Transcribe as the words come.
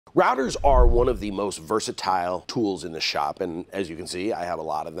Routers are one of the most versatile tools in the shop, and as you can see, I have a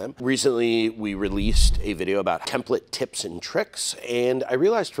lot of them. Recently, we released a video about template tips and tricks, and I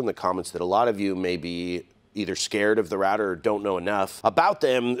realized from the comments that a lot of you may be either scared of the router or don't know enough about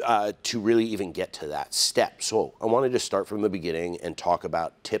them to really even get to that step. So I wanted to start from the beginning and talk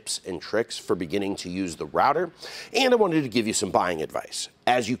about tips and tricks for beginning to use the router, and I wanted to give you some buying advice.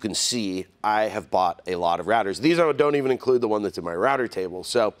 As you can see, I have bought a lot of routers. These don't even include the one that's in my router table.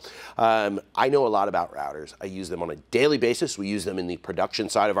 So I know a lot about routers. I use them on a daily basis. We use them in the production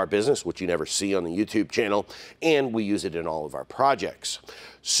side of our business, which you never see on the YouTube channel, and we use it in all of our projects.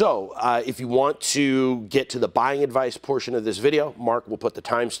 So if you want to get to the buying advice portion of this video, Mark will put the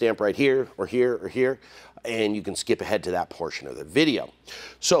timestamp right here or here or here, and you can skip ahead to that portion of the video.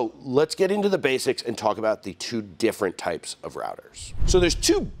 So let's get into the basics and talk about the two different types of routers. So there's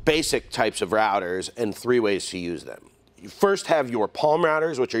two basic types of routers and three ways to use them. You first have your palm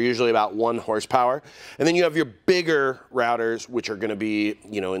routers, which are usually about 1 horsepower, and then you have your bigger routers, which are going to be,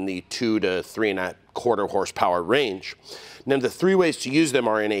 in the 2 to 3.25 horsepower range. Now the three ways to use them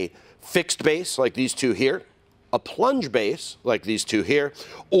are in a fixed base, like these two here, a plunge base, like these two here,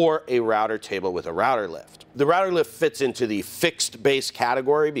 or a router table with a router lift. The router lift fits into the fixed base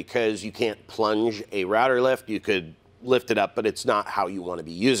category because you can't plunge a router lift. You could lift it up, but it's not how you want to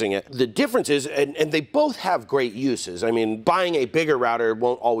be using it. The difference is, and they both have great uses. I mean, buying a bigger router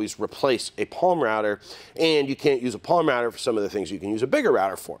won't always replace a palm router, and you can't use a palm router for some of the things you can use a bigger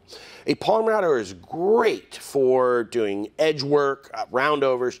router for. A palm router is great for doing edge work,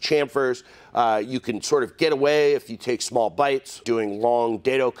 roundovers, chamfers. You can sort of get away if you take small bites, doing long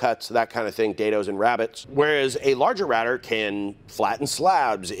dado cuts, that kind of thing, dados and rabbets. Whereas a larger router can flatten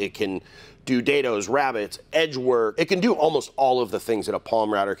slabs, it can do dados, rabbets, edge work. It can do almost all of the things that a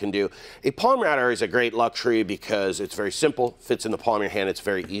palm router can do. A palm router is a great luxury because it's very simple, fits in the palm of your hand, it's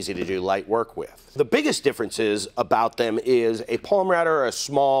very easy to do light work with. The biggest differences about them is a palm router or a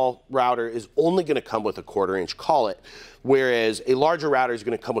small router is only going to come with a 1/4 inch collet, whereas a larger router is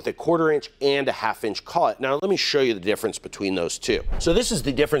going to come with a 1/4 inch and a 1/2 inch collet. Now let me show you the difference between those two. So this is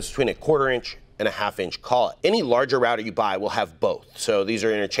the difference between a 1/4 inch and a 1/2 inch collet. Any larger router you buy will have both. So these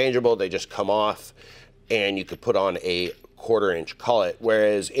are interchangeable, they just come off and you could put on a 1/4 inch collet,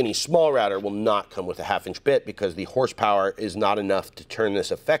 whereas any small router will not come with a 1/2 inch bit because the horsepower is not enough to turn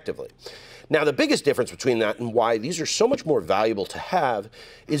this effectively. Now the biggest difference between that and why these are so much more valuable to have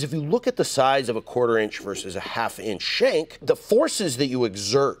is if you look at the size of a 1/4 inch versus a 1/2 inch shank, the forces that you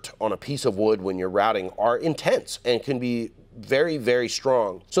exert on a piece of wood when you're routing are intense and can be very, very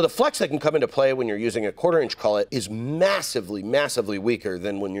strong. So the flex that can come into play when you're using a 1/4 inch collet is massively, massively weaker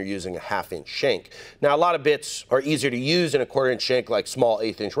than when you're using a 1/2 inch shank. Now a lot of bits are easier to use in a 1/4 inch shank, like small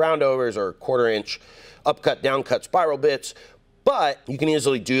 1/8 inch roundovers or 1/4 inch upcut, downcut spiral bits, but you can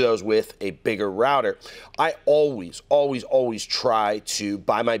easily do those with a bigger router. I always, always, always try to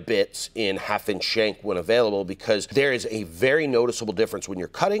buy my bits in 1/2 inch shank when available because there is a very noticeable difference when you're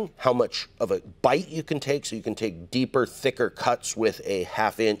cutting, how much of a bite you can take, so you can take deeper, thicker cuts with a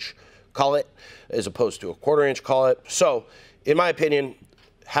 1/2 inch collet as opposed to a 1/4 inch collet. So, in my opinion,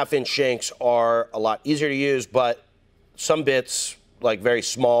 1/2 inch shanks are a lot easier to use, but some bits, like very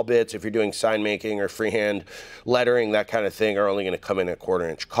small bits, if you're doing sign making or freehand lettering, that kind of thing, are only going to come in a 1/4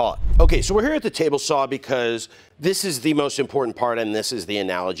 inch collet. Okay, so we're here at the table saw because this is the most important part and this is the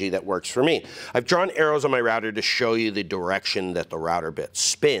analogy that works for me. I've drawn arrows on my router to show you the direction that the router bit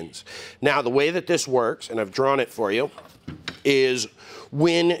spins. Now the way that this works, and I've drawn it for you, is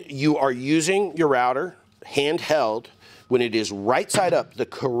when you are using your router handheld, when it is right side up, the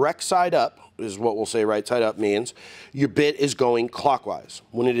correct side up, is what we'll say right side up means, your bit is going clockwise.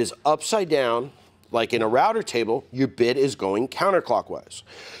 When it is upside down, like in a router table, your bit is going counterclockwise.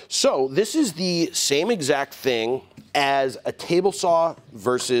 So this is the same exact thing as a table saw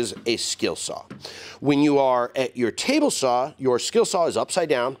versus a skill saw. When you are at your table saw, your skill saw is upside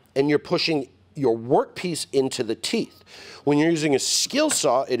down and you're pushing your workpiece into the teeth. When you're using a skill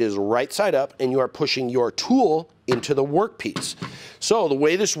saw, it is right side up and you are pushing your tool into the workpiece. So the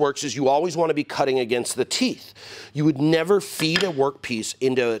way this works is you always want to be cutting against the teeth. You would never feed a workpiece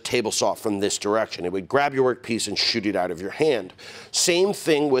into a table saw from this direction. It would grab your workpiece and shoot it out of your hand. Same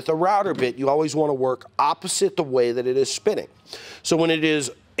thing with a router bit. You always want to work opposite the way that it is spinning. So when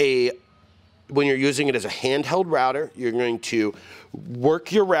you're using it as a handheld router, you're going to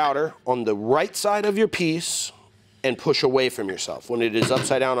work your router on the right side of your piece and push away from yourself. When it is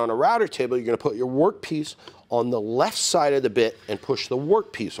upside down on a router table, you're going to put your workpiece on the left side of the bit and push the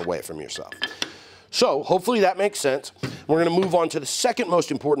workpiece away from yourself. So hopefully that makes sense. We're gonna move on to the second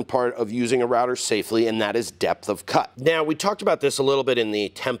most important part of using a router safely, and that is depth of cut. Now, we talked about this a little bit in the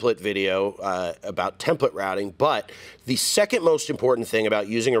template video about template routing, but the second most important thing about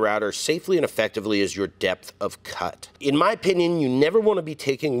using a router safely and effectively is your depth of cut. In my opinion, you never wanna be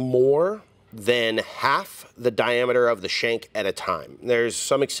taking more than half the diameter of the shank at a time. There's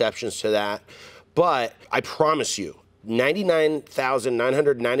some exceptions to that, but I promise you,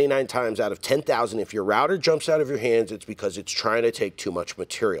 99,999 times out of 10,000, if your router jumps out of your hands, it's because it's trying to take too much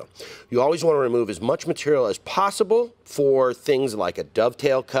material. You always want to remove as much material as possible for things like a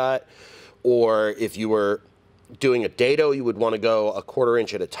dovetail cut, or if you were doing a dado, you would want to go a 1/4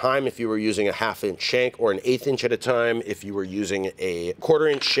 inch at a time if you were using a 1/2 inch shank, or an 1/8 inch at a time if you were using a 1/4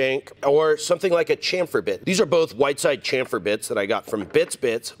 inch shank, or something like a chamfer bit. These are both whiteside chamfer bits that I got from Bits,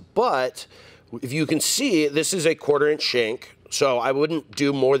 but if you can see, this is a 1/4 inch shank, so I wouldn't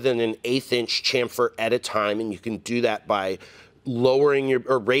do more than an 1/8 inch chamfer at a time, and you can do that by lowering your,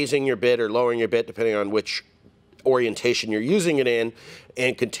 or raising your bit or lowering your bit, depending on which orientation you're using it in,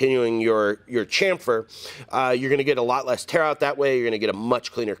 and continuing your chamfer. You're gonna get a lot less tear out that way. You're gonna get a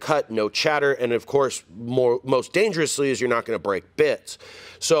much cleaner cut, no chatter, and of course, most dangerously is you're not gonna break bits.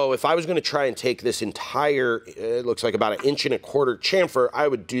 So if I was gonna try and take this entire, it looks like about 1.25 inch chamfer, I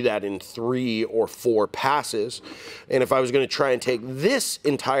would do that in 3 or 4 passes. And if I was gonna try and take this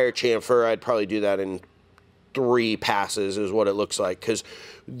entire chamfer, I'd probably do that in 3 passes is what it looks like, because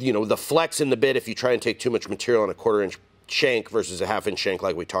you know the flex in the bit, if you try and take too much material on a 1/4 inch shank versus a 1/2 inch shank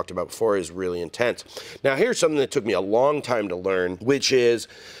like we talked about before, is really intense. Now here's something that took me a long time to learn, which is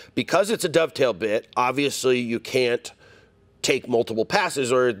because it's a dovetail bit, obviously you can't take multiple passes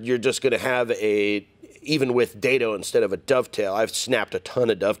or you're just going to have a, even with dado instead of a dovetail. I've snapped a ton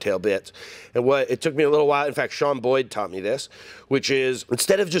of dovetail bits, and it took me a little while. In fact, Sean Boyd taught me this, which is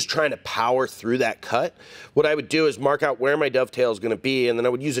instead of just trying to power through that cut, what I would do is mark out where my dovetail is going to be, and then I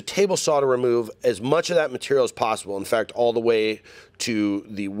would use a table saw to remove as much of that material as possible. In fact, all the way to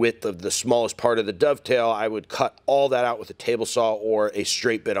the width of the smallest part of the dovetail, I would cut all that out with a table saw or a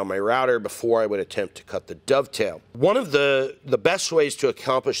straight bit on my router before I would attempt to cut the dovetail. One of the best ways to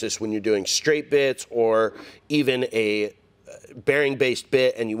accomplish this when you're doing straight bits or even a bearing-based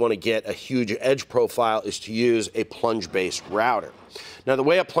bit and you want to get a huge edge profile is to use a plunge-based router. Now, the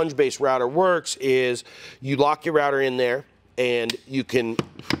way a plunge-based router works is you lock your router in there and you can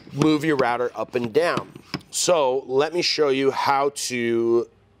move your router up and down. So let me show you how to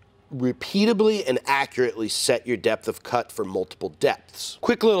repeatably and accurately set your depth of cut for multiple depths.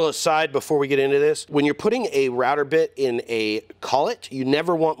 Quick little aside before we get into this. When you're putting a router bit in a collet, you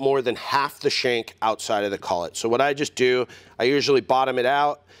never want more than half the shank outside of the collet. So what I just do, I usually bottom it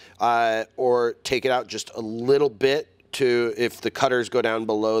out or take it out just a little bit to, if the cutters go down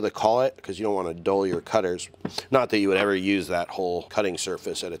below the collet, because you don't want to dull your cutters. Not that you would ever use that whole cutting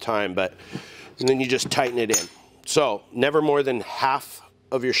surface at a time, but and then you just tighten it in. So never more than half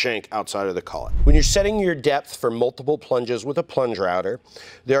of your shank outside of the collet. When you're setting your depth for multiple plunges with a plunge router,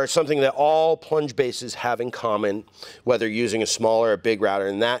 there is something that all plunge bases have in common, whether using a small or a big router,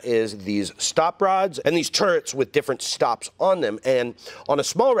 and that is these stop rods and these turrets with different stops on them. And on a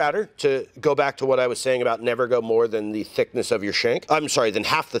small router, to go back to what I was saying about never go more than the thickness of your shank, I'm sorry, than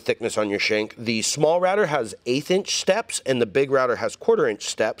half the thickness on your shank, the small router has 1/8 inch steps and the big router has 1/4 inch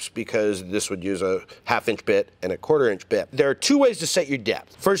steps, because this would use a 1/2 inch bit and a 1/4 inch bit. There are 2 ways to set your depth.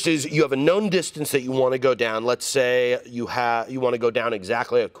 First is you have a known distance that you want to go down. Let's say you want to go down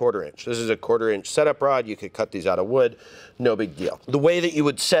exactly a 1/4 inch. This is a 1/4 inch setup rod. You could cut these out of wood, no big deal. The way that you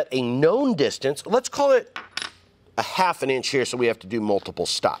would set a known distance, let's call it a 1/2 inch here, so we have to do multiple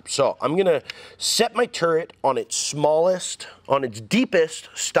stops. So I'm gonna set my turret on its smallest, on its deepest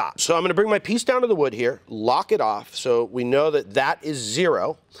stop. So I'm gonna bring my piece down to the wood here, lock it off, so we know that that is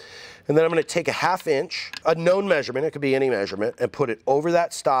 0. And then I'm going to take a 1/2 inch, a known measurement, it could be any measurement, and put it over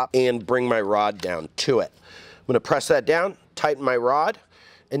that stop and bring my rod down to it. I'm going to press that down, tighten my rod,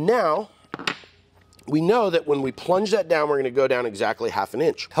 and now we know that when we plunge that down, we're going to go down exactly 1/2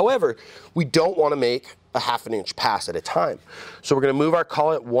 inch. However, we don't want to make a 1/2 inch pass at a time. So we're going to move our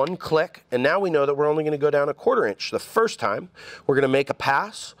collet 1 click, and now we know that we're only going to go down a 1/4 inch the first time. We're going to make a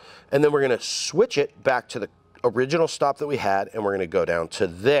pass, and then we're going to switch it back to the original stop that we had, and we're going to go down to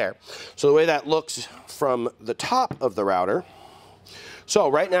there. So the way that looks from the top of the router, so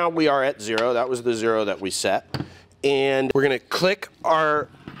right now we are at 0. That was the 0 that we set, and we're going to click our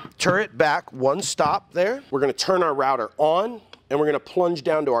turret back 1 stop there. We're going to turn our router on, and we're going to plunge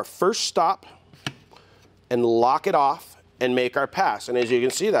down to our first stop and lock it off and make our pass. And as you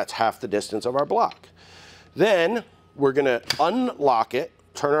can see, that's half the distance of our block. Then we're going to unlock it,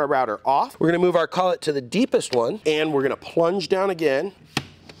 turn our router off. We're gonna move our collet to the deepest one, and we're gonna plunge down again,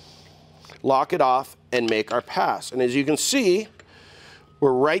 lock it off, and make our pass. And as you can see,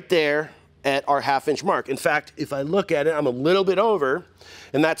 we're right there at our 1/2 inch mark. In fact, if I look at it, I'm a little bit over,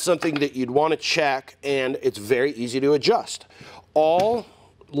 and that's something that you'd want to check, and it's very easy to adjust. All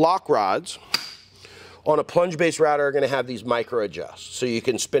lock rods on a plunge-based router are going to have these micro adjusts, so you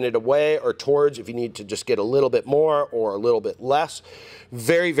can spin it away or towards if you need to just get a little bit more or a little bit less.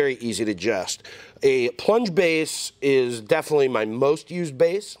 Very, very easy to adjust. A plunge base is definitely my most used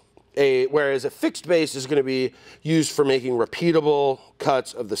base. Whereas a fixed base is going to be used for making repeatable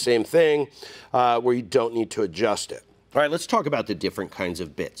cuts of the same thing where you don't need to adjust it. All right, let's talk about the different kinds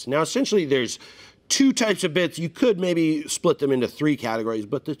of bits. Now, essentially, there's 2 types of bits. You could maybe split them into 3 categories,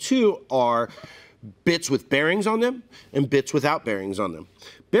 but the 2 are bits with bearings on them and bits without bearings on them.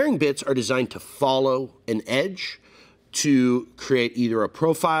 Bearing bits are designed to follow an edge to create either a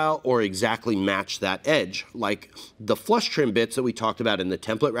profile or exactly match that edge, like the flush trim bits that we talked about in the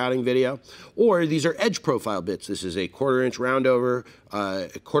template routing video, or these are edge profile bits. This is a 1/4 inch roundover, a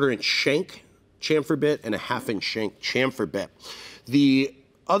 1/4 inch shank chamfer bit, and a 1/2 inch shank chamfer bit. The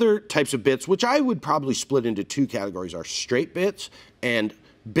other types of bits, which I would probably split into 2 categories, are straight bits and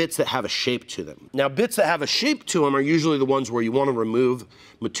bits that have a shape to them. Now, bits that have a shape to them are usually the ones where you want to remove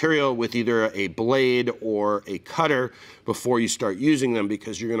material with either a blade or a cutter before you start using them,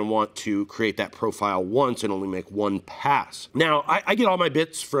 because you're going to want to create that profile once and only make 1 pass. Now, I get all my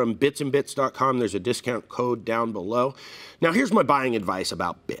bits from bitsandbits.com. There's a discount code down below. Now, here's my buying advice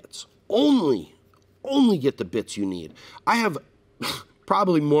about bits. Only get the bits you need. I have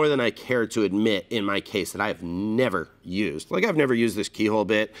probably more than I care to admit in my case that I have never used. Like, I've never used this keyhole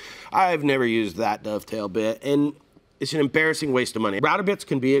bit. I've never used that dovetail bit, and it's an embarrassing waste of money. Router bits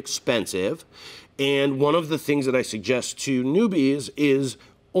can be expensive, and one of the things that I suggest to newbies is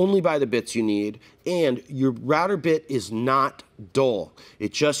only buy the bits you need, and your router bit is not dull.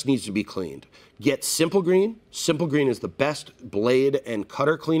 It just needs to be cleaned. Get Simple Green. Simple Green is the best blade and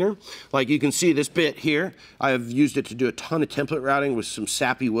cutter cleaner. Like you can see this bit here, I've used it to do a ton of template routing with some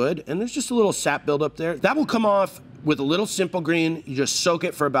sappy wood, and there's just a little sap buildup there. That will come off with a little Simple Green. You just soak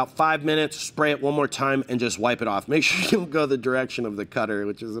it for about 5 minutes, spray it one more time, and just wipe it off. Make sure you don't go the direction of the cutter,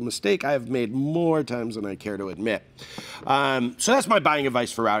 which is a mistake I have made more times than I care to admit. So that's my buying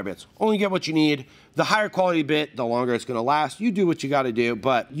advice for router bits. Only get what you need. The higher quality bit, the longer it's gonna last. You do what you gotta do,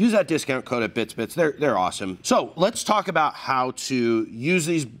 but use that discount code at BitsBits. They're awesome. So let's talk about how to use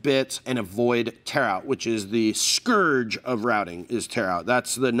these bits and avoid tear out, which is the scourge of routing, is tear out.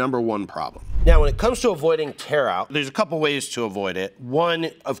 That's the #1 problem. Now, when it comes to avoiding tear out, there's a couple ways to avoid it.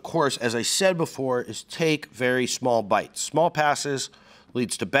 One, of course, as I said before, is take very small bites. Small passes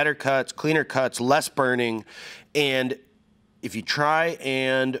leads to better cuts, cleaner cuts, less burning, and if you try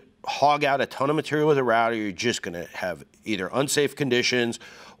and hog out a ton of material with a router, you're just gonna have either unsafe conditions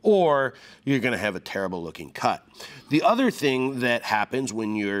or you're gonna have a terrible looking cut. The other thing that happens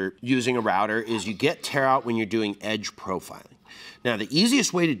when you're using a router is you get tear out when you're doing edge profiling. Now, the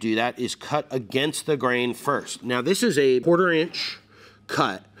easiest way to do that is cut against the grain first. Now, this is a 1/4 inch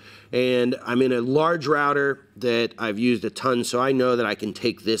cut, and I'm in a large router that I've used a ton, so I know that I can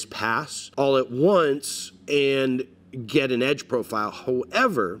take this pass all at once and get an edge profile.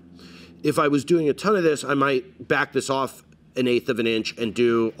 However, if I was doing a ton of this, I might back this off 1/8 of an inch and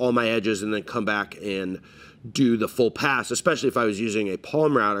do all my edges and then come back and do the full pass, especially if I was using a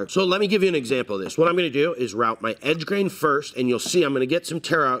palm router. So let me give you an example of this. What I'm gonna do is route my edge grain first, and you'll see I'm gonna get some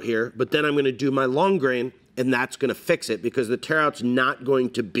tear out here, but then I'm gonna do my long grain, and that's gonna fix it because the tear out's not going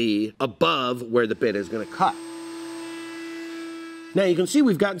to be above where the bit is gonna cut. Now you can see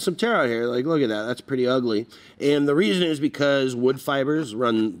we've gotten some tear out here. Like, look at that, that's pretty ugly. And the reason is because wood fibers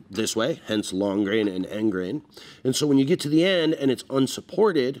run this way, hence long grain and end grain. And so when you get to the end and it's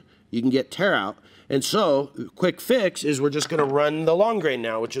unsupported, you can get tear out. And so, quick fix is we're just gonna run the long grain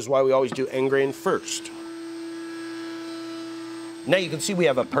now, which is why we always do end grain first. Now you can see we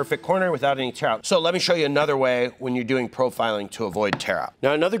have a perfect corner without any tear out. So let me show you another way when you're doing profiling to avoid tear out.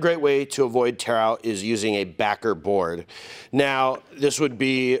 Now, another great way to avoid tear out is using a backer board. Now, this would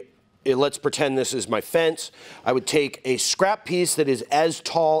be, let's pretend this is my fence. I would take a scrap piece that is as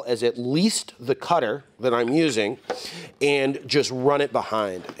tall as at least the cutter that I'm using and just run it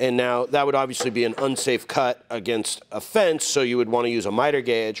behind. And now that would obviously be an unsafe cut against a fence, so you would want to use a miter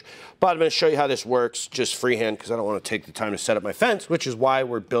gauge. But I'm going to show you how this works just freehand because I don't want to take the time to set up my fence, which is why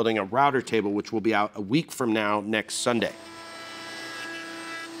we're building a router table, which will be out a week from now, next Sunday.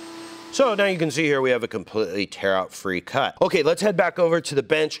 So now you can see here we have a completely tear-out free cut. Okay, let's head back over to the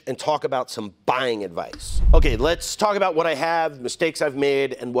bench and talk about some buying advice. Okay, let's talk about what I have, mistakes I've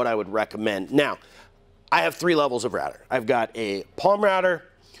made, and what I would recommend. Now, I have 3 levels of router. I've got a palm router,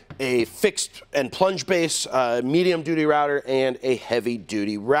 a fixed and plunge base medium duty router, and a heavy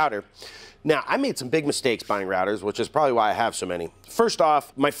duty router. Now, I made some big mistakes buying routers, which is probably why I have so many. First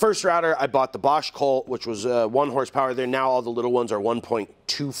off, my first router, I bought the Bosch Colt, which was 1 horsepower there. Now all the little ones are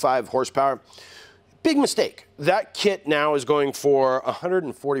 1.25 horsepower. Big mistake. That kit now is going for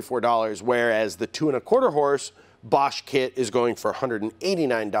 $144, whereas the 2.25 horse Bosch kit is going for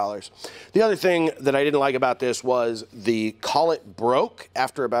 $189. The other thing that I didn't like about this was the collet broke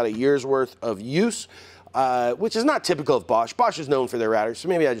after about a year's worth of use. Which is not typical of Bosch. Bosch is known for their routers, so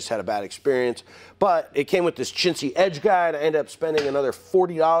maybe I just had a bad experience. But it came with this chintzy edge guide. I ended up spending another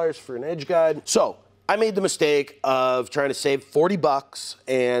 $40 for an edge guide. So I made the mistake of trying to save 40 bucks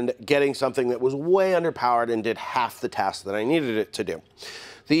and getting something that was way underpowered and did half the task that I needed it to do.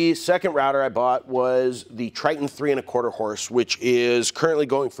 The second router I bought was the Triton 3.25 horse, which is currently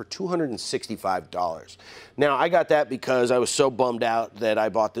going for $265. Now, I got that because I was so bummed out that I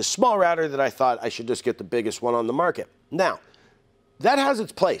bought this small router that I thought I should just get the biggest one on the market. Now, that has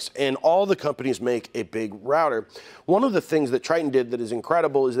its place, and all the companies make a big router. One of the things that Triton did that is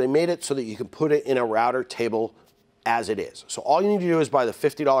incredible is they made it so that you can put it in a router table as it is. So all you need to do is buy the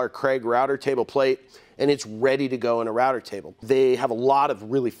 $50 Craig router table plate, and it's ready to go in a router table. They have a lot of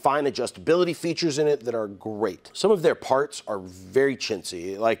really fine adjustability features in it that are great. Some of their parts are very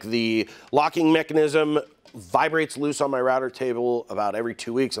chintzy, like the locking mechanism vibrates loose on my router table about every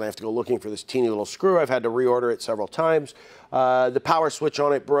 2 weeks, and I have to go looking for this teeny little screw. I've had to reorder it several times. The power switch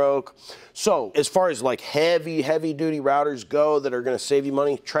on it broke. So as far as like heavy duty routers go that are gonna save you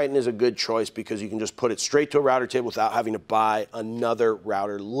money, Triton is a good choice because you can just put it straight to a router table without having to buy another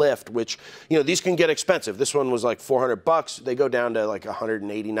router lift, which, you know, these can get expensive. This one was like 400 bucks. They go down to like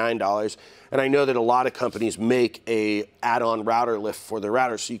 $189. And I know that a lot of companies make a add-on router lift for their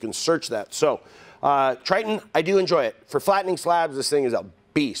routers, so you can search that. So Triton, I do enjoy it. For flattening slabs, this thing is a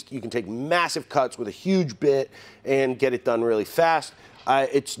beast. You can take massive cuts with a huge bit and get it done really fast.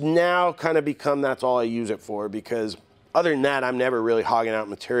 It's now kind of become that's all I use it for, because other than that, I'm never really hogging out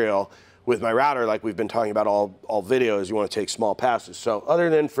material with my router like we've been talking about all videos. You want to take small passes. So other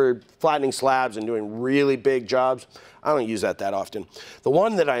than for flattening slabs and doing really big jobs, I don't use that often. The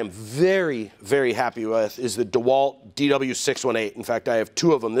one that I am very happy with is the DeWalt DW618. In fact, I have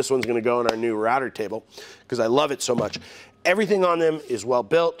 2 of them. This one's going to go in our new router table because I love it so much. Everything on them is well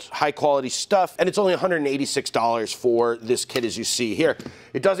built, high quality stuff, and it's only $186 for this kit as you see here.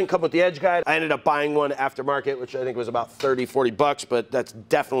 It doesn't come with the edge guide. I ended up buying one aftermarket, which I think was about 30, 40 bucks, but that's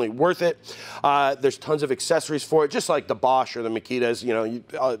definitely worth it. There's tons of accessories for it, just like the Bosch or the Machitas. You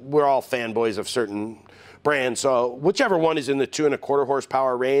know, we're all fanboys of certain brands, so whichever one is in the 2.25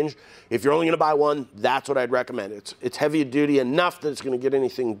 horsepower range, if you're only going to buy one, that's what I'd recommend. It's heavy duty enough that it's going to get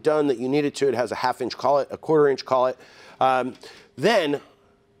anything done that you need it to. It has a 1/2 inch collet, a 1/4 inch collet. Then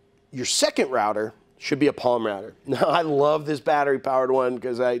your second router should be a palm router. Now, I love this battery powered one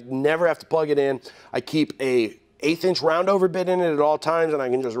because I never have to plug it in. I keep a 1/8 inch roundover bit in it at all times, and I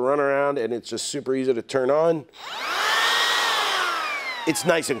can just run around, and it's just super easy to turn on. It's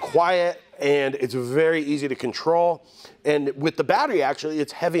nice and quiet, and it's very easy to control. And with the battery, actually,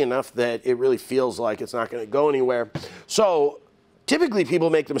 it's heavy enough that it really feels like it's not going to go anywhere. So typically,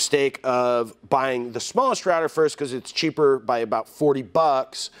 people make the mistake of buying the smallest router first because it's cheaper by about 40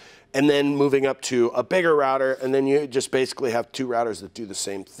 bucks, and then moving up to a bigger router, and then you just basically have 2 routers that do the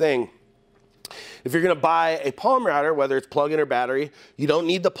same thing. If you're going to buy a palm router, whether it's plug-in or battery, you don't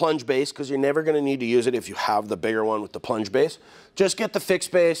need the plunge base because you're never going to need to use it if you have the bigger one with the plunge base. Just get the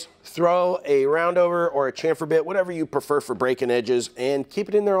fixed base, throw a roundover or a chamfer bit, whatever you prefer for breaking edges, and keep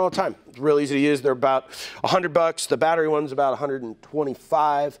it in there all the time. It's real easy to use. They're about 100 bucks. The battery one's about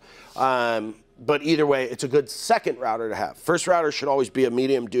 125. But either way, it's a good second router to have. First router should always be a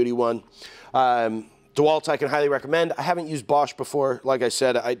medium duty one. DeWalt I can highly recommend. I haven't used Bosch before. Like I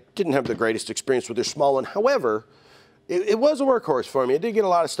said, I didn't have the greatest experience with their small one. However, it was a workhorse for me. It did get a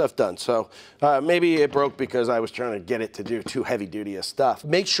lot of stuff done. So maybe it broke because I was trying to get it to do too heavy duty of stuff.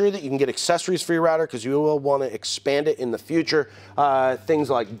 Make sure that you can get accessories for your router because you will want to expand it in the future. Things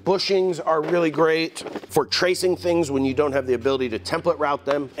like bushings are really great for tracing things when you don't have the ability to template route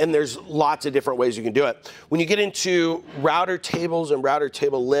them. And there's lots of different ways you can do it. When you get into router tables and router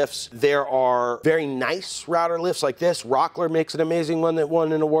table lifts, there are very nice router lifts like this. Rockler makes an amazing one that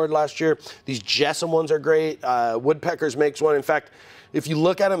won an award last year. These Jessam ones are great. Woodpecker makes one. In fact, if you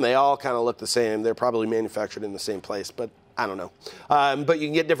look at them, they all kind of look the same. They're probably manufactured in the same place, but I don't know. But you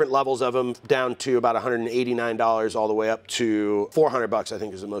can get different levels of them down to about $189 all the way up to $400, I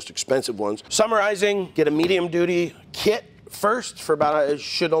think is the most expensive ones. Summarizing, get a medium duty kit first for about,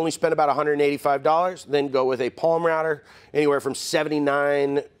 should only spend about $185. Then go with a palm router, anywhere from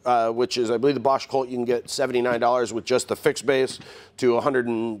 $79, which is, I believe the Bosch Colt, you can get $79 with just the fixed base, to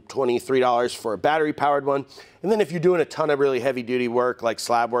 $123 for a battery powered one. And then if you're doing a ton of really heavy duty work, like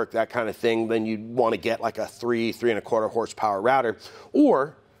slab work, that kind of thing, then you'd want to get like a 3.25 horsepower router.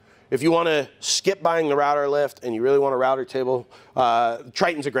 Or if you want to skip buying the router lift and you really want a router table,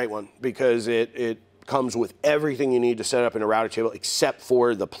 Triton's a great one because it comes with everything you need to set up in a router table except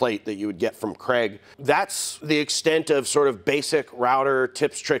for the plate that you would get from Craig. That's the extent of sort of basic router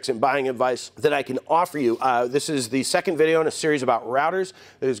tips, tricks, and buying advice that I can offer you. This is the second video in a series about routers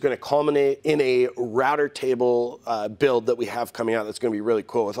that is going to culminate in a router table build that we have coming out that's going to be really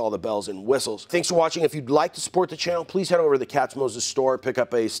cool with all the bells and whistles. Thanks for watching. If you'd like to support the channel, please head over to the Katz-Moses store, pick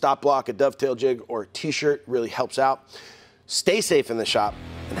up a stop block, a dovetail jig, or a t-shirt. It really helps out. Stay safe in the shop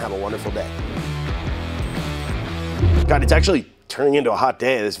and have a wonderful day. God, it's actually turning into a hot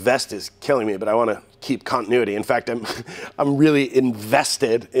day. This vest is killing me, but I want to keep continuity. In fact, I'm really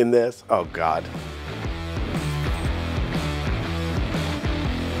invested in this. Oh God.